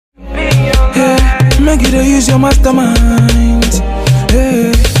make you use your mastermind.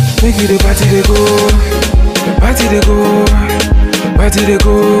 Hey, make you the party they go, party they go, party they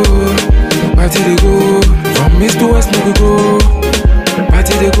go, party they go. From east to west, make we go,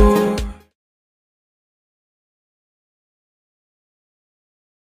 party they go.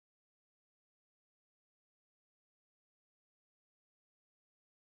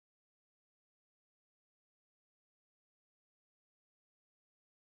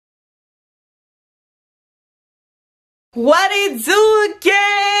 What it do,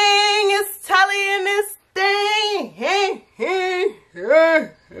 gang? It's Tally in this thing.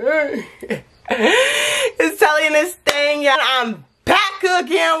 It's Tally in this thing, y'all. I'm back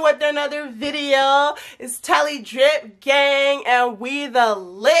again with another video. It's Tally Drip Gang, and we the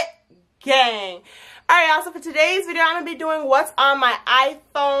lit gang. Alright, y'all, so for today's video, I'm gonna be doing what's on my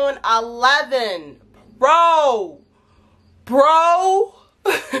iPhone 11. Bro.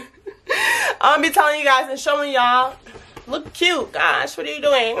 I'm gonna be telling you guys and showing y'all. Look cute, gosh, what are you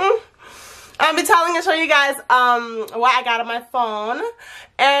doing? I'll be telling and showing you guys what I got on my phone.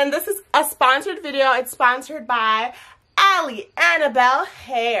 And this is a sponsored video. It's sponsored by AliAnnabelle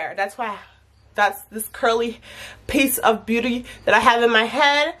Hair. That's this curly piece of beauty that I have in my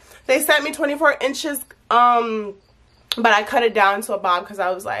head. They sent me 24 inches, but I cut it down to a bob because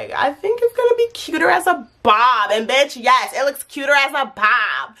I was like, I think it's gonna be cuter as a bob. And bitch, yes, it looks cuter as a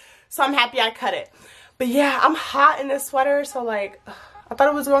bob. So I'm happy I cut it. But yeah, I'm hot in this sweater, so like, I thought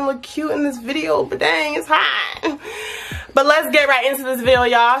it was gonna look cute in this video, but dang, it's hot. But let's get right into this video,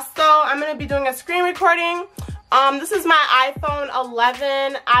 y'all. So I'm gonna be doing a screen recording. This is my iPhone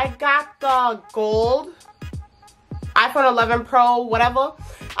 11. I got the gold iPhone 11 Pro, whatever.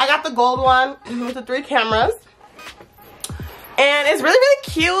 I got the gold one with the 3 cameras. And it's really, really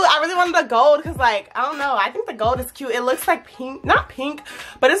cute. I really wanted the gold because, like, I don't know. I think the gold is cute. It looks like pink. Not pink,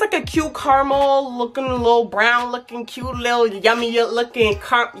 but it's like a cute caramel looking, little brown looking, cute little yummy looking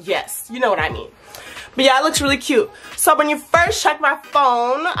yes, you know what I mean. But yeah, it looks really cute. So when you first check my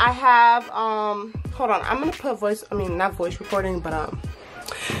phone, I have, hold on. I'm going to put voice, not voice recording, but,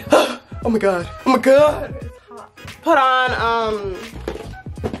 oh my God. Oh my God. It's hot. Put on,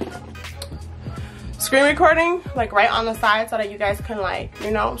 screen recording, like right on the side so that you guys can, like,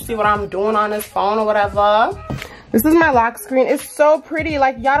 you know, see what I'm doing on this phone or whatever. This is my lock screen. It's so pretty.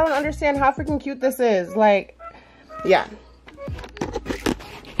 Like, y'all don't understand how freaking cute this is. Like, yeah.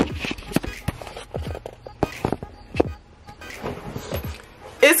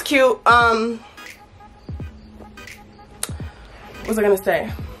 It's cute. What was I gonna say?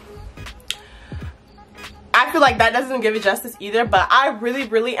 I feel like that doesn't give it justice either, but I really,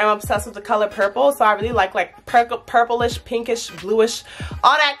 really am obsessed with the color purple. So I really like purplish, pinkish, bluish.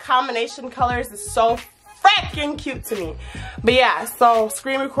 All that combination colors is so freaking cute to me. But yeah, so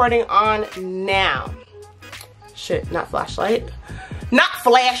screen recording on now. Shit, not flashlight. Not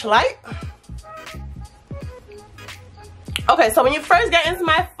flashlight. Okay, so when you first get into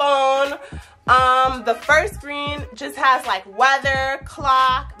my phone, the first screen just has like weather,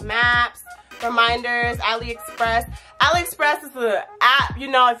 clock, maps, reminders, AliExpress. AliExpress is an app, you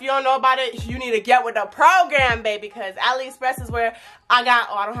know, if you don't know about it, you need to get with the program, baby, because AliExpress is where I got,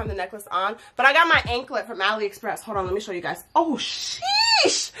 oh, I don't have the necklace on, but I got my anklet from AliExpress. Hold on, let me show you guys. Oh,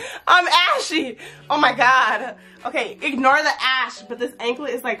 sheesh, I'm ashy. Oh my God. Okay, ignore the ash, but this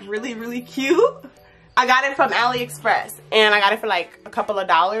anklet is like really, really cute. I got it from AliExpress, and I got it for like a couple of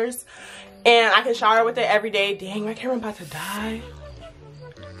dollars, and I can shower with it every day. Dang, my camera about to die.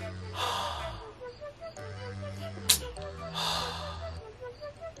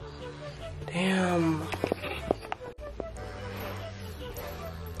 Damn.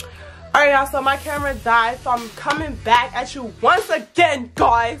 Alright, y'all, so my camera died, so I'm coming back at you once again,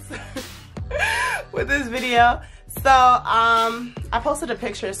 guys, with this video. So, I posted a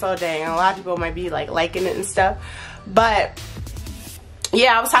picture, so dang, a lot of people might be like liking it and stuff. But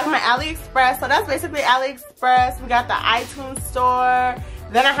yeah, I was talking about AliExpress. So that's basically AliExpress. We got the iTunes store.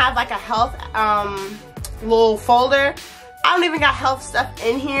 Then I have like a health little folder. I don't even got health stuff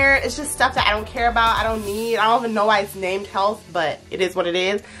in here. It's just stuff that I don't care about, I don't need. I don't even know why it's named health, but it is what it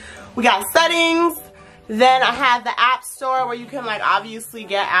is. We got settings. Then I have the app store where you can like obviously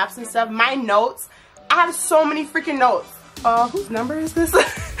get apps and stuff. My notes. I have so many freaking notes. Whose number is this?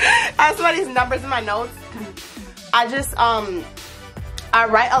 I have somebody's numbers in my notes. I just I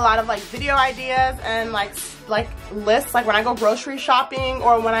write a lot of like video ideas and like lists, like when I go grocery shopping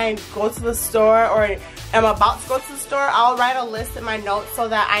or when I go to the store or am about to go to the store, I'll write a list in my notes so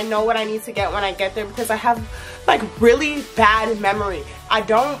that I know what I need to get when I get there, because I have like really bad memory. I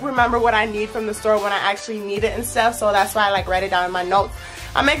don't remember what I need from the store when I actually need it and stuff, so that's why I like write it down in my notes.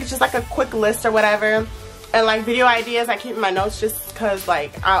 I make just like a quick list or whatever. And like video ideas, I keep in my notes just because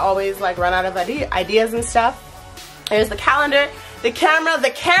like I always like run out of ideas and stuff. There's the calendar, the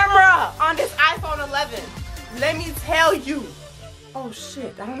camera on this iPhone 11. Let me tell you. Oh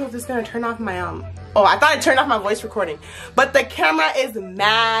shit, I don't know if this is gonna turn off my oh, I thought it turned off my voice recording. But the camera is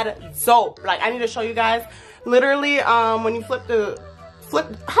mad dope. Like I need to show you guys. Literally, when you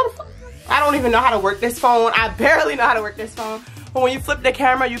I don't even know how to work this phone. I barely know how to work this phone. But when you flip the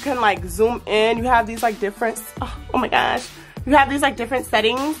camera, you can like zoom in. You have these like different, oh my gosh. You have these like different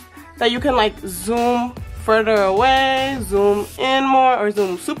settings that you can like zoom further away, zoom in more, or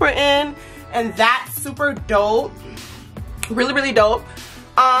zoom super in. And that's super dope. Really, really dope.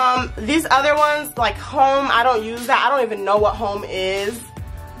 These other ones, like home, I don't use that. I don't even know what home is.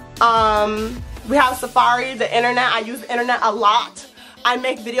 We have Safari, the internet. I use the internet a lot. I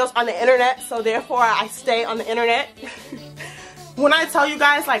make videos on the internet, so therefore I stay on the internet. When I tell you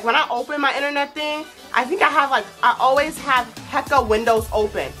guys, like when I open my internet thing, I think I always have hecka windows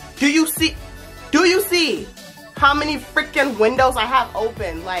open. Do you see how many freaking windows I have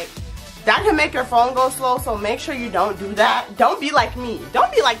open? Like that can make your phone go slow, so make sure you don't do that. Don't be like me.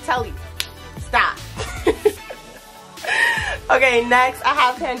 Don't be like Telly. Stop. Okay, next I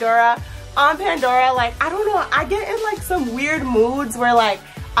have Pandora. On Pandora, like, I don't know, I get in like some weird moods where like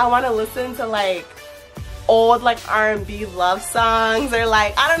I want to listen to like old like R&B love songs, or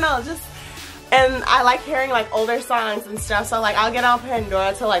like, I don't know, just, and I like hearing like older songs and stuff, so like I'll get on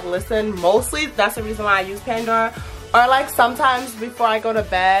Pandora to like listen. Mostly that's the reason why I use Pandora. Or like sometimes before I go to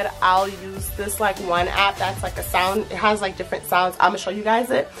bed, I'll use this like one app that's like a sound, it has like different sounds. I'm gonna show you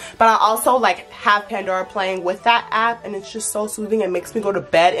guys it. But I also like have Pandora playing with that app, and it's just so soothing. It makes me go to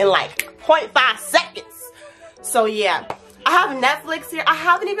bed in like 0.5 seconds. So yeah, I have Netflix here. I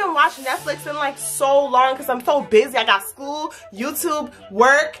haven't even watched Netflix in like so long because I'm so busy. I got school, YouTube,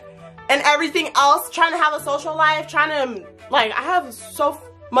 work, and everything else. Trying to have a social life, trying to, like, I have so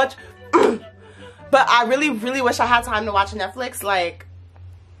much. But I really, really wish I had time to watch Netflix. Like,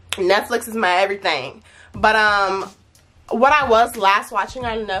 Netflix is my everything. But what I was last watching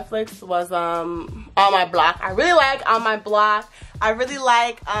on Netflix was On My Block. I really like On My Block. I really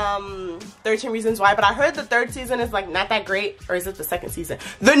like 13 Reasons Why. But I heard the third season is like not that great. Or is it the second season?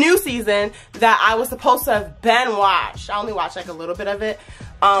 The new season that I was supposed to have been watched. I only watched like a little bit of it.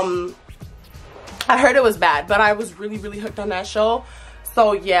 I heard it was bad. But I was really, really hooked on that show.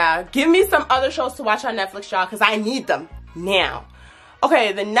 So yeah, give me some other shows to watch on Netflix, y'all, because I need them now.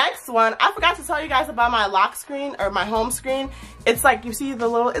 Okay, the next one, I forgot to tell you guys about my lock screen, or my home screen. It's like, you see the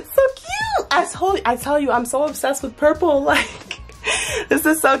little, it's so cute. I tell you, I'm so obsessed with purple. Like, this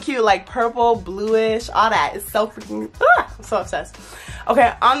is so cute. Like purple, bluish, all that. It's so freaking, I'm so obsessed.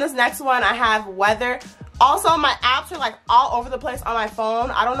 Okay, on this next one, I have weather. Also, my apps are like all over the place on my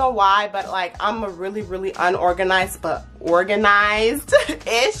phone. I don't know why, but like I'm a really, really unorganized but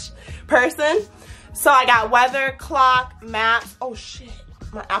organized-ish person. So I got weather, clock, maps. Oh shit,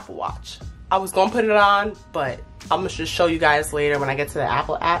 my Apple Watch. I was gonna put it on, but I'm gonna just show you guys later when I get to the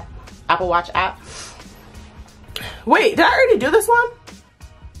Apple Watch app. Wait, did I already do this one?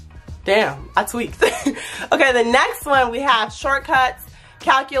 Damn, I tweaked. Okay, the next one we have shortcuts.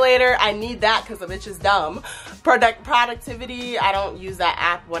 Calculator, I need that because the bitch is dumb. Productivity, I don't use that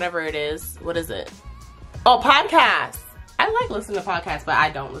app, whatever it is. What is it? Oh, podcasts. I like listening to podcasts, but I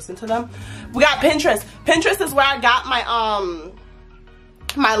don't listen to them. We got Pinterest. Pinterest is where I got my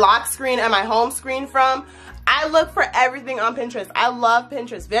my lock screen and my home screen from. I look for everything on Pinterest. I love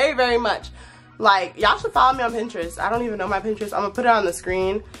Pinterest very, very much. Like, y'all should follow me on Pinterest. I don't even know my Pinterest. I'm gonna put it on the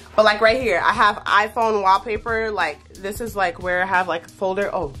screen. But like right here, I have iPhone wallpaper. Like, this is like where I have like folder.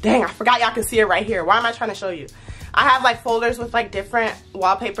 Oh, dang, I forgot y'all can see it right here. Why am I trying to show you? I have like folders with like different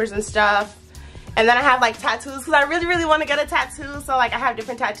wallpapers and stuff. And then I have like tattoos because I really, really want to get a tattoo. So like I have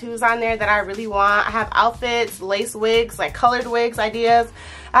different tattoos on there that I really want. I have outfits, lace wigs, like colored wigs, ideas.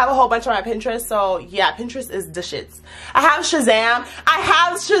 I have a whole bunch on my Pinterest. So yeah, Pinterest is the shits. I have Shazam.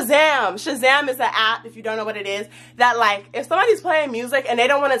 Shazam is an app, if you don't know what it is, that like if somebody's playing music and they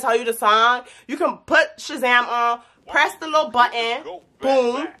don't want to tell you the song, you can put Shazam on, press the little button,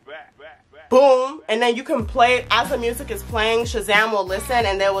 boom. Boom, and then you can play as the music is playing. Shazam will listen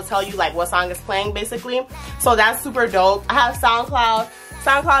and they will tell you like what song is playing basically. So that's super dope. I have SoundCloud.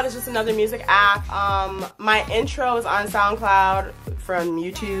 SoundCloud is just another music app. My intro is on SoundCloud from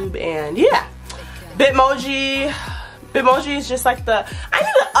YouTube, and yeah. Bitmoji. Bitmoji is just like the, I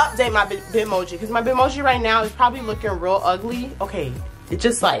need to update my Bitmoji because my Bitmoji right now is probably looking real ugly. Okay, it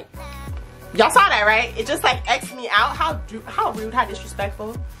just like, y'all saw that, right? It just like X'd me out. How rude, how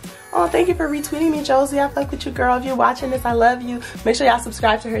disrespectful. Oh, thank you for retweeting me, Josie. I fuck with you, girl. If you're watching this, I love you. Make sure y'all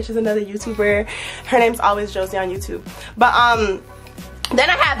subscribe to her. She's another YouTuber. Her name's always Josie on YouTube. But then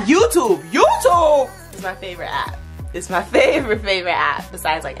I have YouTube. YouTube is my favorite app. It's my favorite app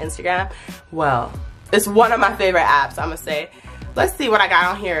besides like Instagram. Well, it's one of my favorite apps, I'm gonna say. Let's see what I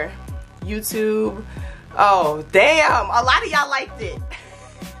got on here. YouTube. Oh, damn. A lot of y'all liked it.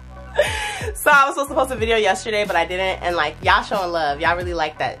 So I was supposed to post a video yesterday, but I didn't, and like y'all showing love. Y'all really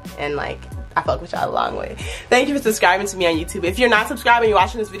like that, and like I fuck with y'all a long way. Thank you for subscribing to me on YouTube. If you're not subscribing, you're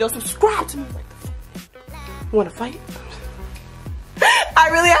watching this video, subscribe to me. You wanna fight? I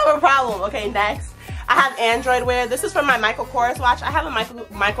really have a problem. Okay, next I have Android Wear. This is from my Michael Kors watch. I have a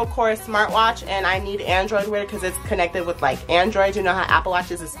Michael Kors smartwatch, and I need Android Wear because it's connected with like Android. You know how Apple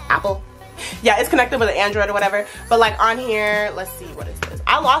Watches is Apple? Yeah, it's connected with an Android or whatever. But like on here, let's see, what is this?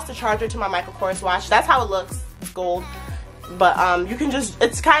 I lost the charger to my Michael Kors watch. That's how it looks. It's gold. But you can just,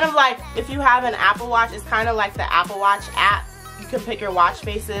 it's kind of like, if you have an Apple Watch, it's kind of like the Apple Watch app. You can pick your watch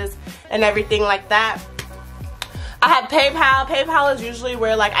faces and everything like that. I have PayPal. PayPal is usually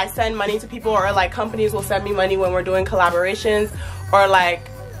where like I send money to people, or like companies will send me money when we're doing collaborations, or like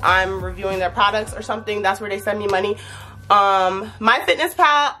I'm reviewing their products or something. That's where they send me money.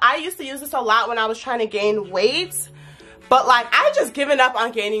 MyFitnessPal, I used to use this a lot when I was trying to gain weight, but like I just given up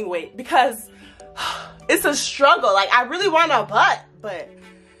on gaining weight because it's a struggle. Like I really want a butt, but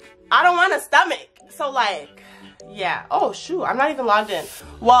I don't want a stomach. So like, yeah. Oh shoot, I'm not even logged in.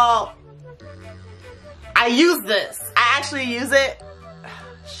 Well, I use this. I actually use it.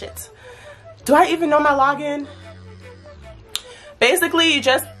 Shit. Do I even know my login? Basically, you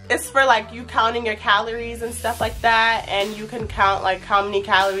just, it's for like you counting your calories and stuff like that, and you can count like how many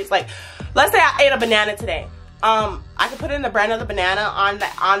calories. Like, let's say I ate a banana today. I can put in the brand of the banana on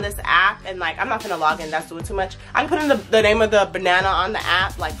this app, and like I'm not gonna log in. That's doing too much. I can put in the name of the banana on the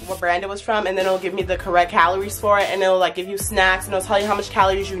app, like what brand it was from, and then it'll give me the correct calories for it, and it'll like give you snacks, and it'll tell you how much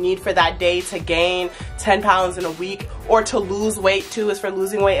calories you need for that day to gain 10 pounds in a week, or to lose weight too. It's for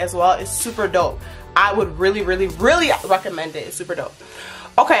losing weight as well. It's super dope. I would really, really, really recommend it. It's super dope.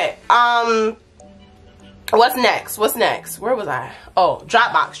 Okay, what's next? What's next? Where was I? Oh,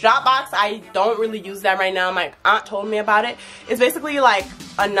 Dropbox. Dropbox, I don't really use that right now. My aunt told me about it. It's basically like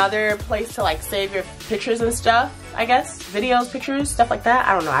another place to like save your pictures and stuff, I guess. Videos, pictures, stuff like that.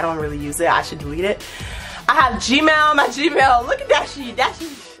 I don't know. I don't really use it. I should delete it. I have Gmail. My Gmail. Look at that sheet. That sheet.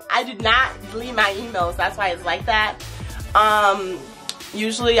 I did not delete my emails. That's why it's like that.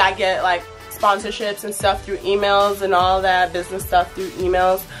 Usually I get like sponsorships and stuff through emails and all that business stuff through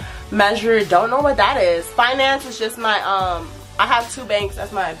emails. Measure, don't know what that is. Finance is just my I have 2 banks.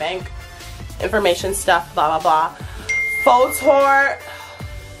 That's my bank information stuff, blah blah blah. Photor,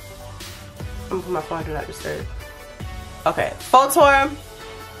 I'm gonna put my phone on do not disturb. Okay, Photor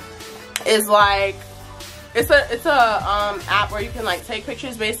is like, it's a app where you can like take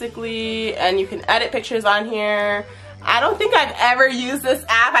pictures basically, and you can edit pictures on here. I don't think I've ever used this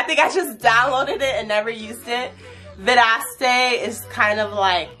app. I think I just downloaded it and never used it. Vidaste is kind of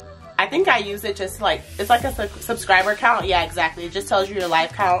like, I think I use it just like, it's like a subscriber count. Yeah, exactly. It just tells you your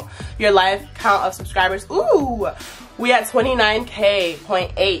live count of subscribers. Ooh, we at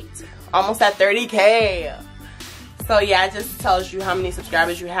 29K.8, almost at 30K. So yeah, it just tells you how many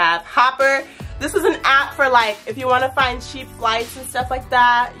subscribers you have. Hopper, this is an app for like, if you want to find cheap flights and stuff like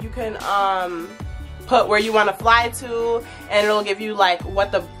that, you can put where you want to fly to, and it'll give you like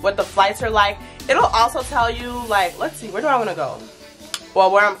what the flights are like. It'll also tell you like, let's see, where do I want to go? Well,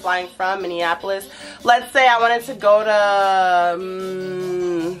 where I'm flying from, Minneapolis. Let's say I wanted to go to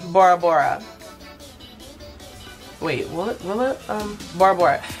Bora Bora. Wait, will it Bora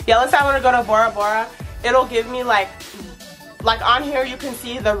Bora. Yeah, let's say I want to go to Bora Bora. It'll give me like on here you can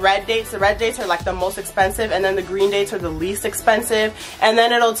see the red dates. The red dates are like the most expensive, and then the green dates are the least expensive. And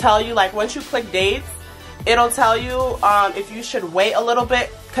then it'll tell you like, once you click dates, it'll tell you if you should wait a little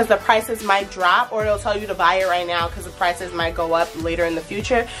bit because the prices might drop, or it'll tell you to buy it right now because the prices might go up later in the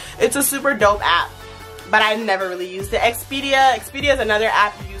future. It's a super dope app, but I've never really used it. Expedia is another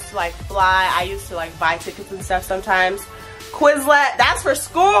app you use to like fly. I used to like buy tickets and stuff sometimes. Quizlet, that's for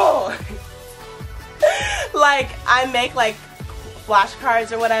school. Like I make like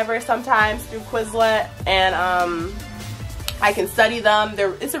flashcards or whatever sometimes through Quizlet, and I can study them.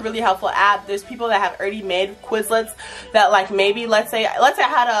 It's a really helpful app. There's people that have already made Quizlets that like, maybe let's say I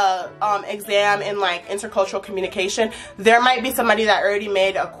had a exam in like intercultural communication. There might be somebody that already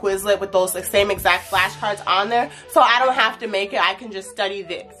made a Quizlet with those like, same exact flashcards on there, so I don't have to make it. I can just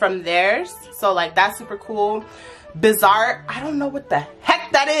study from theirs. So like, that's super cool. Bizarre, I don't know what the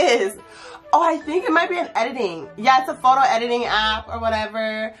heck that is. Oh, I think it might be an editing. Yeah, it's a photo editing app or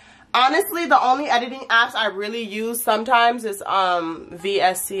whatever. Honestly, the only editing apps I really use sometimes is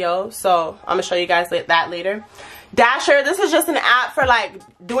VSCO. So I'm gonna show you guys that later. Dasher, this is just an app for like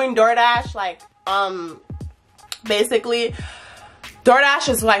doing DoorDash. Like basically DoorDash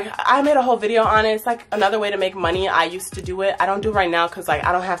is like, I made a whole video on it. It's like another way to make money. I used to do it. I don't do it right now because like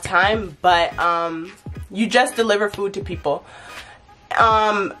I don't have time, but you just deliver food to people.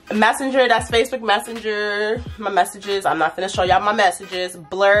 Messenger, that's Facebook Messenger. My messages, I'm not gonna show y'all my messages.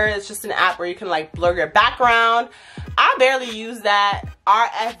 Blur is just an app where you can like blur your background. I barely use that.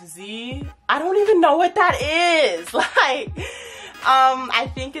 RFZ, I don't even know what that is. Like I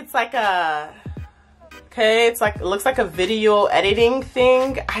think it's like a, okay, it's like, it looks like a video editing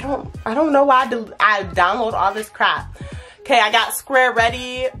thing. I don't know why I download all this crap. Okay, I got Square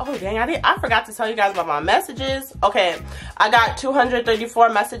Ready. Oh dang, I forgot to tell you guys about my messages. Okay, I got 234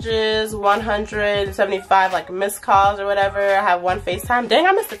 messages, 175 like missed calls or whatever. I have one FaceTime. Dang,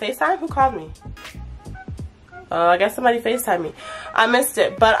 I missed a FaceTime. Who called me? I guess somebody FaceTimed me. I missed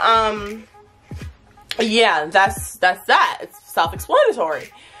it, but yeah, that's that. It's self-explanatory.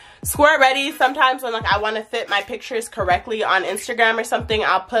 Square Ready, sometimes when like I want to fit my pictures correctly on Instagram or something,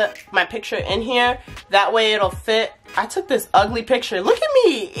 I'll put my picture in here. That way it'll fit. I took this ugly picture. Look at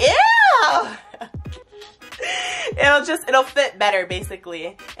me. Ew. It'll fit better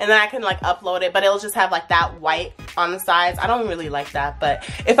basically. And then I can like upload it, but it'll just have like that white on the sides. I don't really like that, but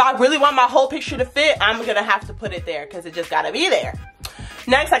if I really want my whole picture to fit, I'm gonna have to put it there because it just gotta be there.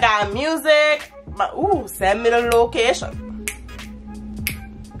 Next, I got music. Ooh, send me the location.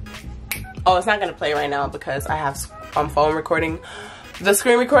 Oh, it's not gonna play right now because I have phone recording, the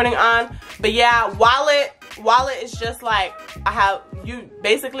screen recording on. But yeah, wallet is just like,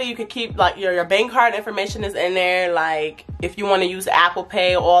 you could keep like your bank card information is in there. Like if you want to use Apple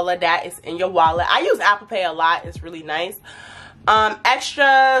Pay, all of that is in your wallet. I use Apple Pay a lot. It's really nice.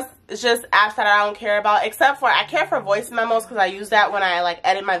 Extras, it's just apps that I don't care about, except for I care for voice memos because I use that when I like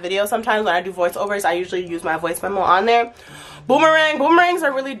edit my videos. Sometimes when I do voiceovers, I usually use my voice memo on there. Boomerangs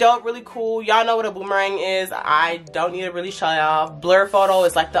are really dope, really cool. Y'all know what a boomerang is. I don't need to really show y'all. Blur Photo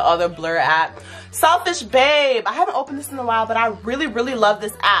is like the other blur app. Selfish Babe, I haven't opened this in a while, but I really love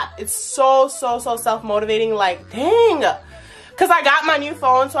this app. It's so self-motivating. Like dang, because I got my new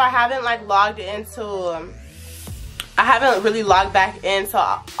phone, so I haven't like logged into I haven't really logged back into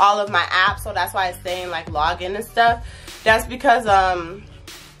all of my apps, so that's why it's saying like log in and stuff. That's because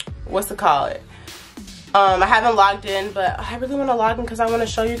what's it called? I haven't logged in, but I really want to log in because I want to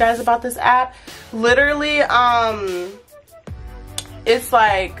show you guys about this app. Literally, it's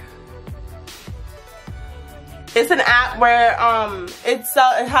like, it's an app where it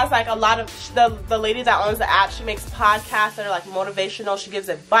has like a lot of the lady that owns the app. She makes podcasts that are like motivational. She gives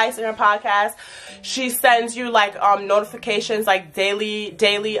advice in her podcast. She sends you like notifications, like daily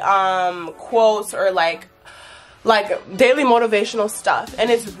quotes or like daily motivational stuff, and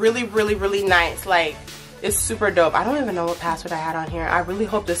it's really nice. Like it's super dope. I don't even know what password I had on here. I really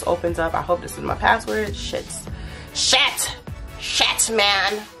hope this opens up. I hope this is my password. Shit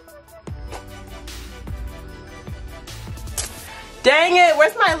man. Dang it,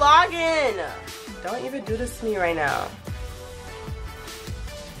 where's my login? Don't even do this to me right now.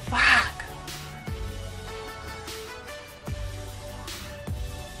 Fuck.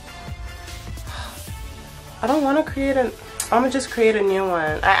 I don't want to create I'm gonna just create a new one.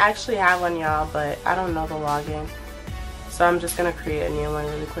 I actually have one, y'all, but I don't know the login. So I'm just gonna create a new one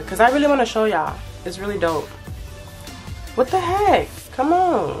really quick because I really want to show y'all. It's really dope. What the heck? Come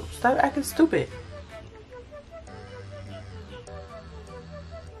on, stop acting stupid.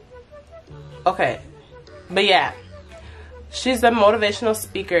 Okay, but yeah, she's a motivational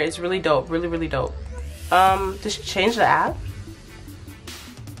speaker. It's really dope, really dope. Did she change the app?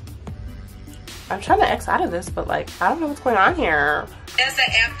 I'm trying to X out of this, but like, I don't know what's going on here. There's an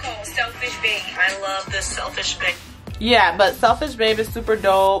app called Selfish Babe. I love this Selfish Babe. Yeah, but Selfish Babe is super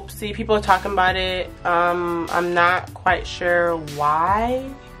dope. See, people are talking about it. I'm not quite sure why.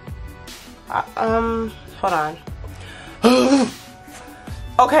 Hold on.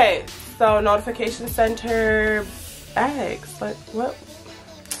 Okay, so notification center, X. Like, what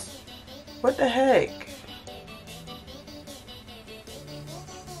the heck?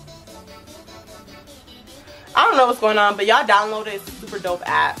 I don't know what's going on, but y'all download it. It's a super dope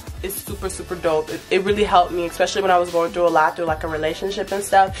app. It's super dope. It really helped me, especially when I was going through a lot through like a relationship and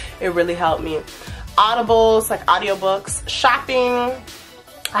stuff. It really helped me. Audibles, like audiobooks, shopping.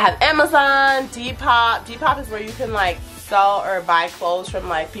 I have Amazon, Depop. Depop is where you can like sell or buy clothes from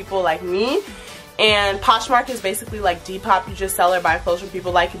like people like me. And Poshmark is basically like Depop. You just sell or buy clothes from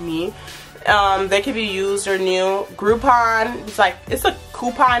people like me. They could be used or new. Groupon, it's a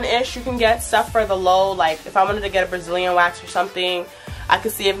coupon-ish. You can get stuff for the low. Like if I wanted to get a Brazilian wax or something, I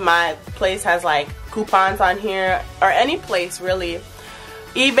could see if my place has like coupons on here, or any place really.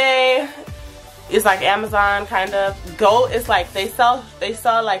 eBay is like Amazon kind of. Goat is like they sell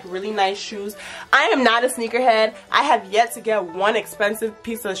like really nice shoes. I am not a sneakerhead. I have yet to get one expensive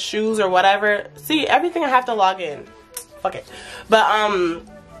piece of shoes or whatever. See, everything I have to log in. Fuck it. But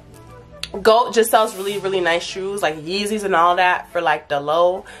Goat just sells really, really nice shoes, like Yeezys and all that for like the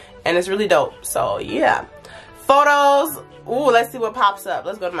low, and it's really dope. So yeah. Photos. Ooh, let's see what pops up.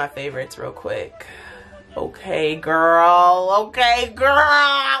 Let's go to my favorites real quick. Okay, girl. Okay,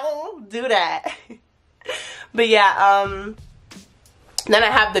 girl. Do that. But yeah, then I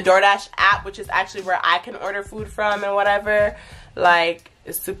have the DoorDash app, which is actually where I can order food from and whatever. Like,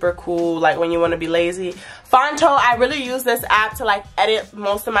 it's super cool, like when you want to be lazy. Frontal, I really use this app to like edit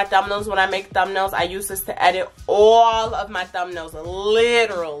most of my thumbnails. When I make thumbnails, I use this to edit all of my thumbnails,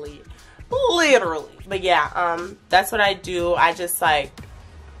 literally. But yeah, that's what I do. I just edit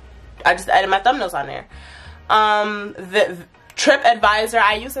my thumbnails on there. The TripAdvisor,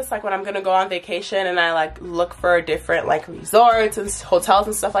 I use this like when I'm gonna go on vacation and I like look for different like resorts and hotels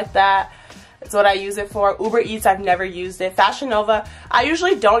and stuff like that. That's what I use it for. Uber Eats, I've never used it. Fashion Nova, I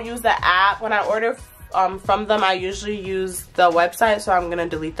usually don't use the app. When I order from them, I usually use the website, so I'm gonna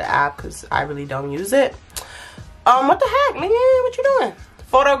delete the app because I really don't use it. What the heck, man? What you doing?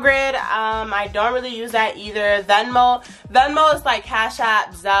 PhotoGrid, I don't really use that either. Venmo is like Cash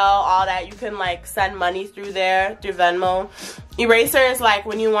App, Zelle, all that. You can like send money through there, through Venmo. Eraser is like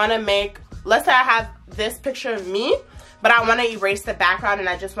when you want to make, let's say I have this picture of me, but I want to erase the background and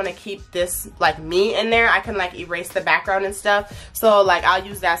I just want to keep this like me in there. I can like erase the background and stuff. So like I'll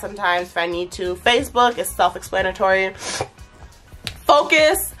use that sometimes if I need to. Facebook is self-explanatory.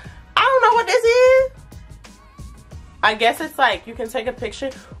 Focus, I don't know what this is. I guess it's like you can take a picture.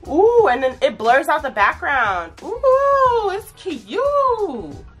 Ooh, and then it blurs out the background. Ooh, it's cute.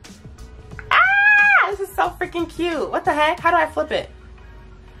 Ah, this is so freaking cute. What the heck? How do I flip it?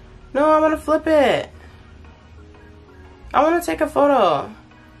 No, I want to flip it. I want to take a photo.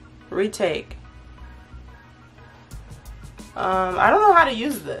 Retake. I don't know how to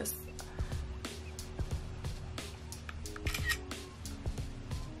use this.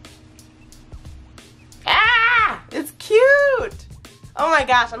 It's cute. Oh my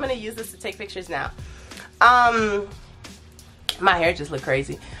gosh, I'm gonna use this to take pictures now. My hair just look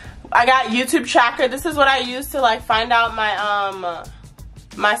crazy. I got YouTube tracker. This is what I use to like find out my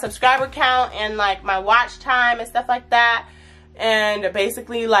my subscriber count and like my watch time and stuff like that. And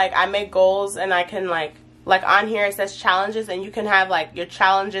basically like I make goals and I can like on here it says challenges, and you can have like your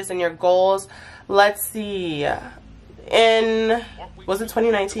challenges and your goals. Let's see. Was it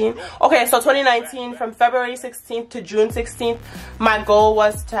 2019? Okay, so 2019, from February 16th to June 16th, my goal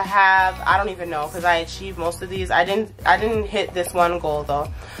was to have, I don't even know because I achieved most of these. I didn't hit this one goal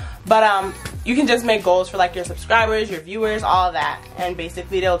though. But you can just make goals for like your subscribers, your viewers, all that, and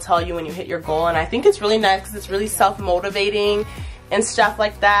basically they'll tell you when you hit your goal. And I think it's really nice because it's really self-motivating and stuff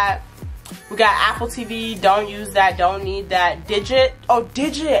like that. We got Apple TV. Don't use that. Don't need that. Digit. Oh,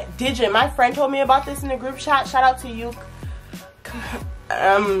 Digit. My friend told me about this in the group chat. Shout out to you.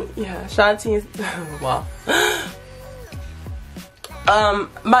 Yeah, shout out to you. Wow.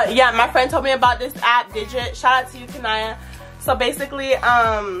 But yeah, my friend told me about this app, Digit. Shout out to you, Kanaya. So basically,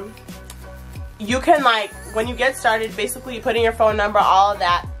 you can like, when you get started, basically you put in your phone number, all of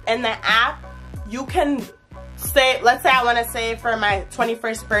that. In the app, you can say, let's say I want to save for my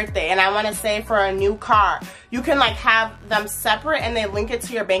 21st birthday and I want to save for a new car. You can like have them separate and they link it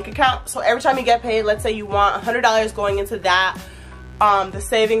to your bank account. So every time you get paid, let's say you want $100 going into that, the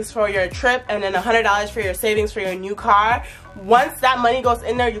savings for your trip, and then $100 for your savings for your new car. Once that money goes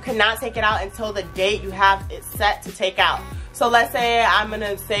in there, you cannot take it out until the date you have it set to take out. So let's say I'm going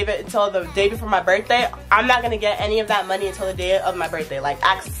to save it until the day before my birthday. I'm not going to get any of that money until the day of my birthday. Like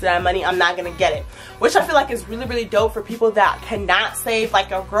access to that money, I'm not going to get it. Which I feel like is really, really dope for people that cannot save.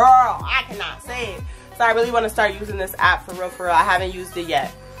 Like a girl, I cannot save. So I really want to start using this app for real, for real. I haven't used it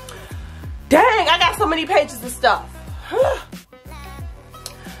yet. Dang, I got so many pages of stuff.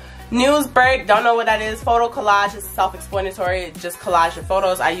 News break, don't know what that is. Photo collage is self-explanatory. Just collage your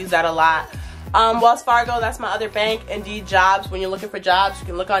photos. I use that a lot. Wells Fargo, that's my other bank. Indeed jobs, when you're looking for jobs, you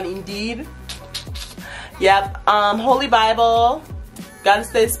can look on Indeed. Yep. Holy Bible, gotta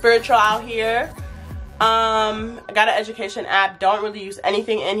stay spiritual out here. I got an education app. Don't really use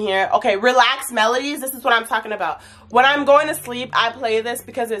anything in here. Okay, relax melodies. This is what I'm talking about. When I'm going to sleep, I play this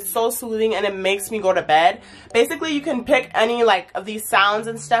because it's so soothing and it makes me go to bed. Basically, you can pick any like of these sounds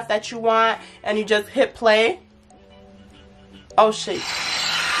and stuff that you want, and you just hit play. Oh shit.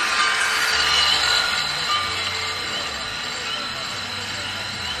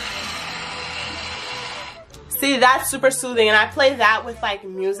 See, that's super soothing, and I play that with like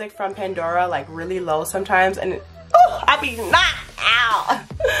music from Pandora, like really low sometimes, and I be knocked out.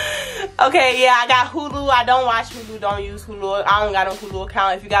 Okay, yeah, I got Hulu. I don't watch Hulu, don't use Hulu. I don't got a Hulu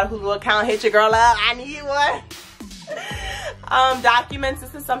account. If you got a Hulu account, hit your girl up. I need one. Documents,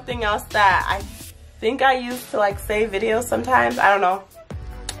 this is something else that I think I use to like save videos sometimes. I don't know.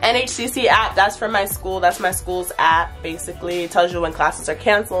 NHCC app, that's from my school. That's my school's app, basically. It tells you when classes are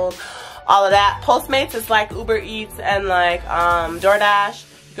canceled. All of that. Postmates is like Uber Eats and like DoorDash.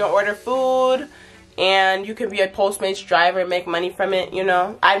 You can order food and you can be a Postmates driver and make money from it, you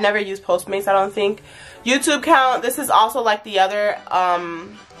know. I've never used Postmates, I don't think. YouTube count, this is also like the other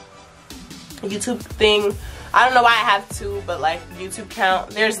YouTube thing. I don't know why I have two, but like YouTube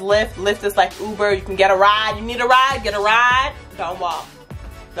count. There's Lyft. Lyft is like Uber. You can get a ride. You need a ride, get a ride. Don't walk.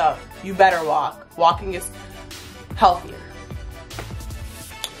 No, you better walk. Walking is healthier.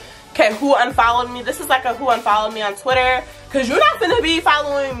 Okay, who unfollowed me? This is like a who unfollowed me on Twitter. Cause you're not finna be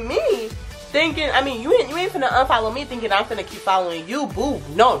following me thinking, I mean, you ain't finna unfollow me thinking I'm finna keep following you, boo.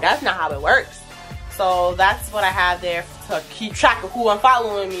 No, that's not how it works. So that's what I have there to keep track of who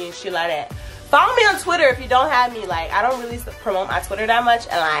unfollowing me and shit like that. Follow me on Twitter if you don't have me. Like, I don't really promote my Twitter that much,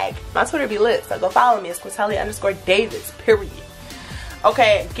 and like, my Twitter be lit. So go follow me. It's Quintelli_Davis, period.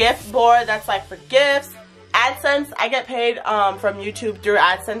 Okay, gift board, that's like for gifts. AdSense, I get paid from YouTube through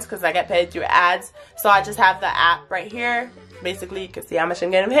AdSense because I get paid through ads. So I just have the app right here. Basically, you can see how much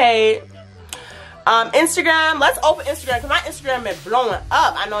I'm getting paid. Instagram, let's open Instagram because my Instagram been blowing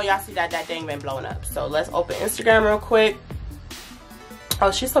up. I know y'all see that thing been blowing up. So let's open Instagram real quick.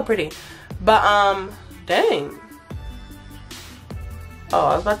 Oh, she's so pretty. But, dang. Oh,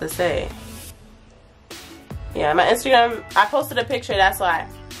 I was about to say. Yeah, my Instagram, I posted a picture, that's why.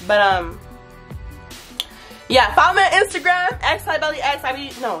 But, yeah, follow me on Instagram,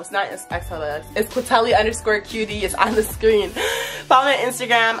 XLibellyX. No, it's not XLibellyX. It's Quintelli_QD. It's on the screen. Follow me on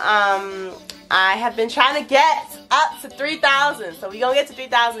Instagram. I have been trying to get up to 3,000. So we're going to get to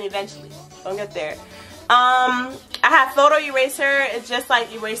 3,000 eventually. Don't get there. I have photo eraser. It just like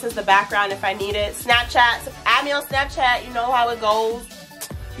erases the background if I need it. Snapchat. So add me on Snapchat. You know how it goes.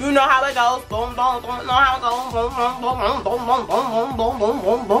 You know how it goes. Boom, boom, boom. Know how it goes. Boom, boom, boom, boom, boom, boom, boom, boom,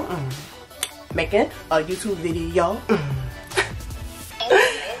 boom, boom, boom. Making a YouTube video.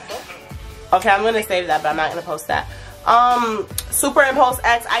 Okay, I'm gonna save that, but I'm not gonna post that. Superimpose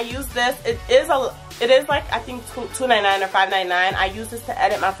X. I use this. It is like I think $2.99 or $5.99. I use this to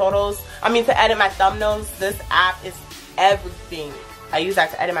edit my photos. I mean to edit my thumbnails. This app is everything. I use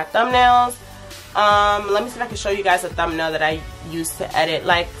that to edit my thumbnails. Let me see if I can show you guys a thumbnail that I use to edit.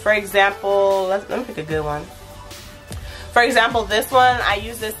 Like for example, let me pick a good one. For example, this one, I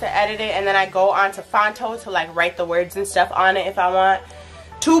use this to edit it, and then I go onto Frontal to like write the words and stuff on it if I want.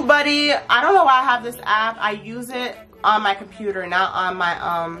 TubeBuddy, I don't know why I have this app. I use it on my computer, not on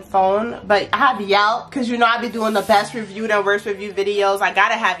my phone. But I have Yelp, because you know I be doing the best reviewed and worst review videos. I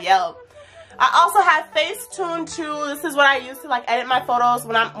gotta have Yelp. I also have Facetune too. This is what I use to like edit my photos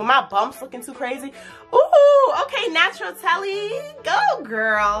when my bump's looking too crazy. Ooh, okay, natural telly, go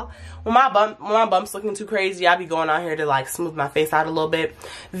girl. When my bump's looking too crazy, I be going on here to like smooth my face out a little bit.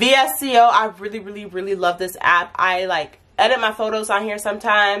 VSCO, I really love this app. I like edit my photos on here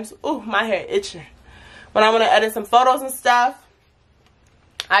sometimes. Ooh, my hair itching. When I want to edit some photos and stuff,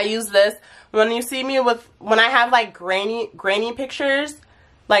 I use this. When you see me when I have like grainy pictures,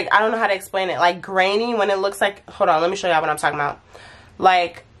 like I don't know how to explain it. Like grainy when it looks like, hold on, let me show y'all what I'm talking about.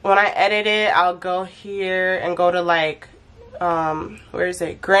 Like when I edit it, I'll go here and go to like, where is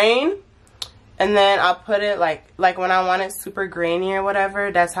it? Grain. And then I'll put it like when I want it super grainy or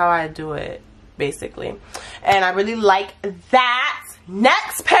whatever, that's how I do it basically. And I really like that.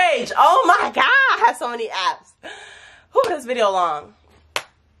 Next page. Oh my God, I have so many apps. Whew, this video long.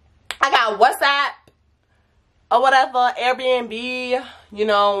 I got WhatsApp or whatever, Airbnb, you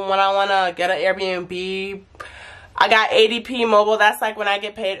know, when I want to get an Airbnb. I got ADP mobile. That's like when I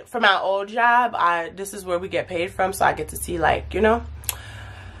get paid for my old job. This is where we get paid from, so I get to see like, you know.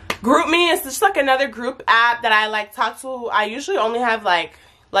 GroupMe is just like another group app that I like talk to. I usually only have like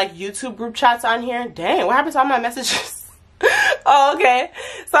YouTube group chats on here. Dang, what happened to all my messages? Oh, okay.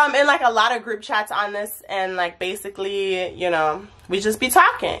 So I'm in like a lot of group chats on this, and like basically, you know, we just be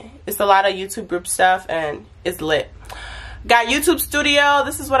talking. It's a lot of YouTube group stuff and it's lit. Got YouTube Studio.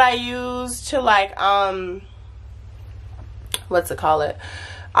 This is what I use to like what's it call it?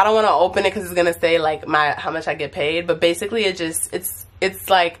 I don't want to open it because it's gonna say like how much I get paid, but basically it's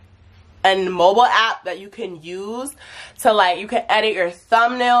like a mobile app that you can use to like, you can edit your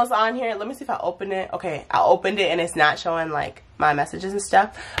thumbnails on here. Let me see if I open it. Okay, I opened it and it's not showing like my messages and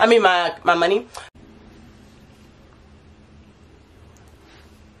stuff. I mean my money.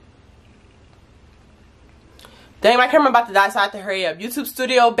 Dang, my camera about to die, so I have to hurry up. YouTube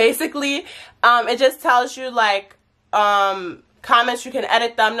Studio, basically, it just tells you like comments. You can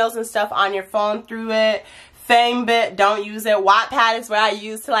edit thumbnails and stuff on your phone through it. Famebit, don't use it. Wattpad is where I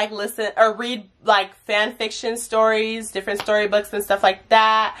use to like listen or read like fan fiction stories, different storybooks and stuff like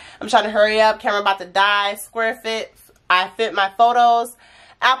that. I'm trying to hurry up. Camera about to die. Square Fit, I fit my photos.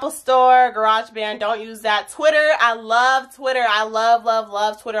 Apple Store, GarageBand, don't use that. Twitter, I love Twitter. I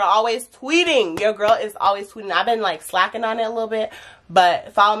love Twitter. Always tweeting. Your girl is always tweeting. I've been like slacking on it a little bit,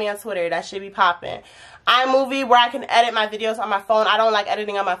 but follow me on Twitter. That should be popping. iMovie, where I can edit my videos on my phone. I don't like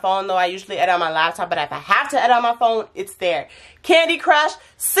editing on my phone though. I usually edit on my laptop, but if I have to edit on my phone, it's there. Candy Crush,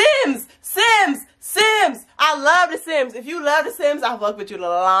 Sims. I love the Sims. If you love the Sims, I'll fuck with you the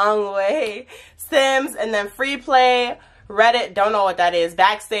long way. Sims, and then Free Play. Reddit, don't know what that is.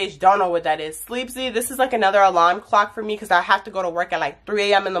 Backstage, don't know what that is. Sleepsy, this is like another alarm clock for me because I have to go to work at like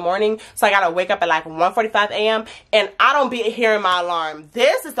 3 a.m. in the morning. So I gotta wake up at like 1:45 a.m. and I don't be hearing my alarm.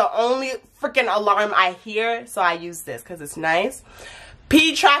 This is the only freaking alarm I hear, so I use this because it's nice.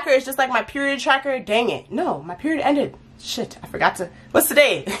 P tracker is just like my period tracker. Dang it. No, my period ended. Shit, I forgot to, what's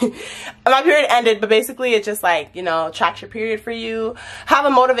today? My period ended, but basically it just like, you know, tracks your period for you. Have a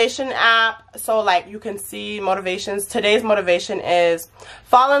motivation app, so like you can see motivations. Today's motivation is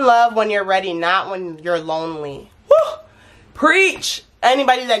fall in love when you're ready, not when you're lonely. Woo! Preach!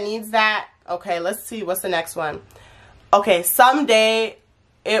 Anybody that needs that. Okay, let's see, what's the next one? Okay, someday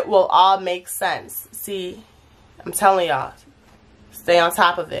it will all make sense. See, I'm telling y'all. Stay on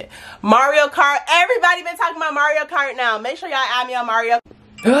top of it. Mario Kart. Everybody been talking about Mario Kart now. Make sure y'all add me on Mario.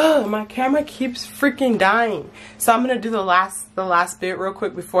 My camera keeps freaking dying. So I'm gonna do the last bit real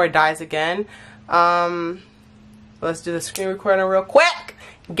quick before it dies again. Let's do the screen recording real quick.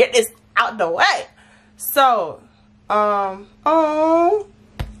 Get this out the way. So, that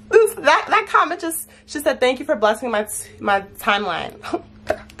comment she said thank you for blessing my timeline.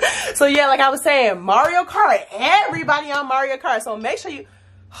 So yeah, like I was saying, Mario Kart, everybody on Mario Kart. So make sure you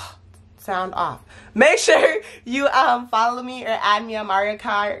sound off. Make sure you follow me or add me on Mario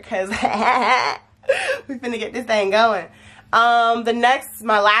Kart because we finna get this thing going.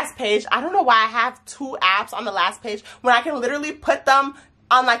 My last page, I don't know why I have 2 apps on the last page when I can literally put them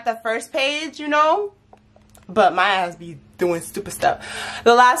on like the first page, you know? But my ass be doing stupid stuff.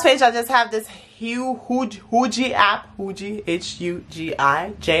 The last page, I just have this Hugi app. Hugi, H-U-G-I-J-I-G.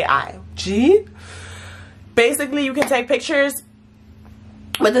 Basically, you can take pictures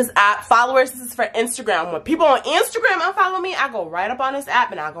with this app. Followers, this is for Instagram. When people on Instagram unfollow me, I go right up on this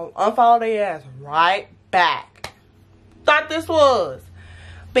app and I go unfollow their ass right back. Thought this was.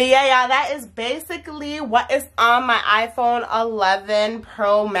 But yeah, y'all, that is basically what is on my iPhone 11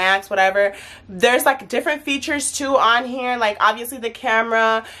 Pro Max, whatever. There's like different features too on here, like obviously the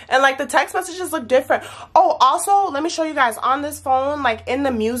camera and like the text messages look different. Oh, also, let me show you guys on this phone, like in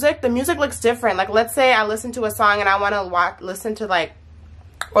the music looks different. Like let's say I listen to a song and I want to listen to like,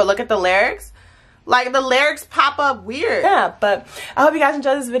 or look at the lyrics. Like the lyrics pop up weird. Yeah, but I hope you guys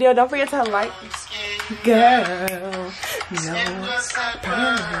enjoyed this video. Don't forget to like. Girl, no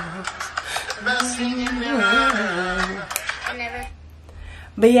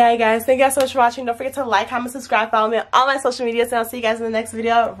But yeah, guys, thank you guys so much for watching. Don't forget to like, comment, subscribe, follow me on all my social medias, and I'll see you guys in the next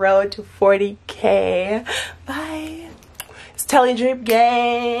video. Road to 40K. Bye. It's Telly Drip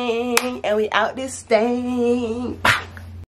Gang, and we out this thing.